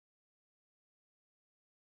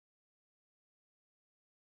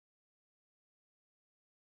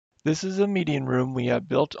This is a meeting room we have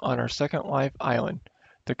built on our Second Life island.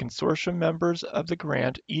 The consortium members of the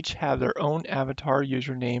grant each have their own avatar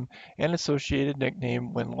username and associated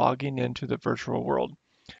nickname when logging into the virtual world.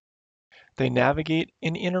 They navigate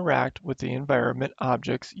and interact with the environment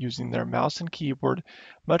objects using their mouse and keyboard,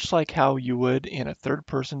 much like how you would in a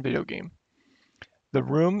third-person video game. The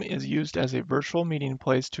room is used as a virtual meeting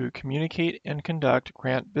place to communicate and conduct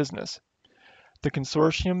grant business. The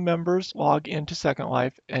consortium members log into Second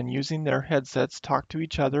Life and using their headsets talk to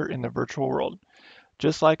each other in the virtual world.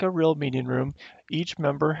 Just like a real meeting room, each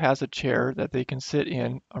member has a chair that they can sit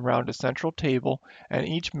in around a central table, and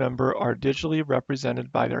each member are digitally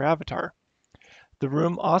represented by their avatar. The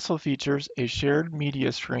room also features a shared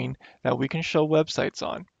media screen that we can show websites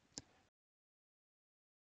on.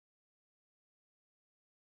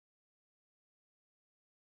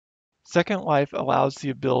 Second Life allows the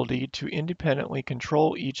ability to independently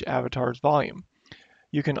control each avatar's volume.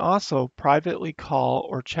 You can also privately call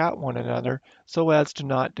or chat one another so as to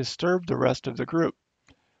not disturb the rest of the group.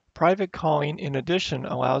 Private calling in addition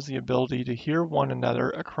allows the ability to hear one another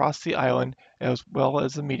across the island as well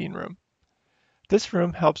as the meeting room. This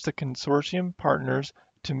room helps the consortium partners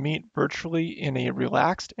to meet virtually in a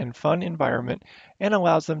relaxed and fun environment and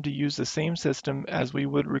allows them to use the same system as we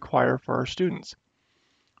would require for our students.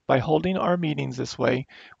 By holding our meetings this way,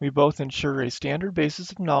 we both ensure a standard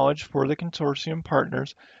basis of knowledge for the consortium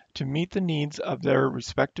partners to meet the needs of their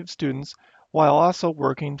respective students while also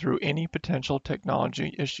working through any potential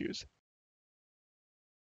technology issues.